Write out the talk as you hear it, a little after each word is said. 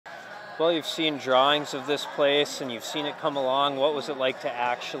Well, you've seen drawings of this place and you've seen it come along. What was it like to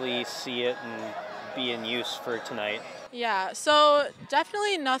actually see it and be in use for tonight? Yeah, so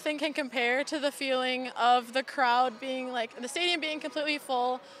definitely nothing can compare to the feeling of the crowd being the stadium being completely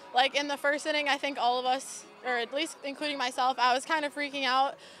full. Like in the first inning, I think all of us, or at least including myself, I was kind of freaking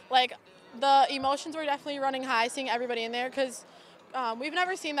out. Like the emotions were definitely running high seeing everybody in there because we've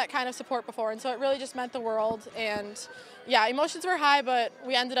never seen that kind of support before, and so it really just meant the world. And yeah, emotions were high, but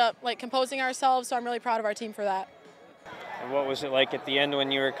we ended up composing ourselves, so I'm really proud of our team for that. And what was it like at the end when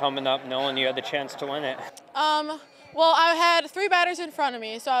you were coming up knowing you had the chance to win it? Well, I had 3 batters in front of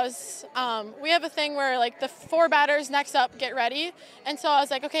me, so I was. We have a thing where the 4 batters next up get ready, and so I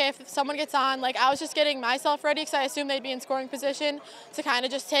was like, okay, if someone gets on, I was just getting myself ready because I assumed they'd be in scoring position to kind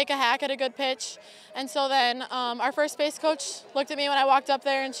of just take a hack at a good pitch, and so then our first base coach looked at me when I walked up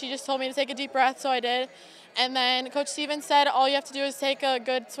there, and she just told me to take a deep breath, so I did, and then Coach Stevens said all you have to do is take a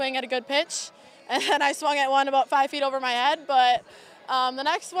good swing at a good pitch, and then I swung at one about 5 feet over my head, but the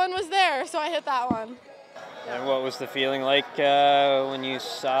next one was there, so I hit that one. And what was the feeling like when you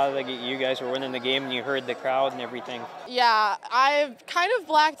saw that you guys were winning the game and you heard the crowd and everything? Yeah, I kind of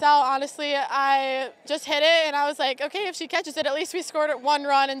blacked out, honestly. I just hit it, and I was like, okay, if she catches it, at least we scored 1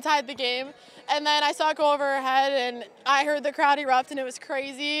 run and tied the game. And then I saw it go over her head, and I heard the crowd erupt, and it was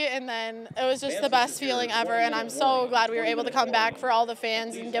crazy. And then it was just the best feeling ever, and I'm so glad we were able to come back for all the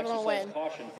fans and give them a win.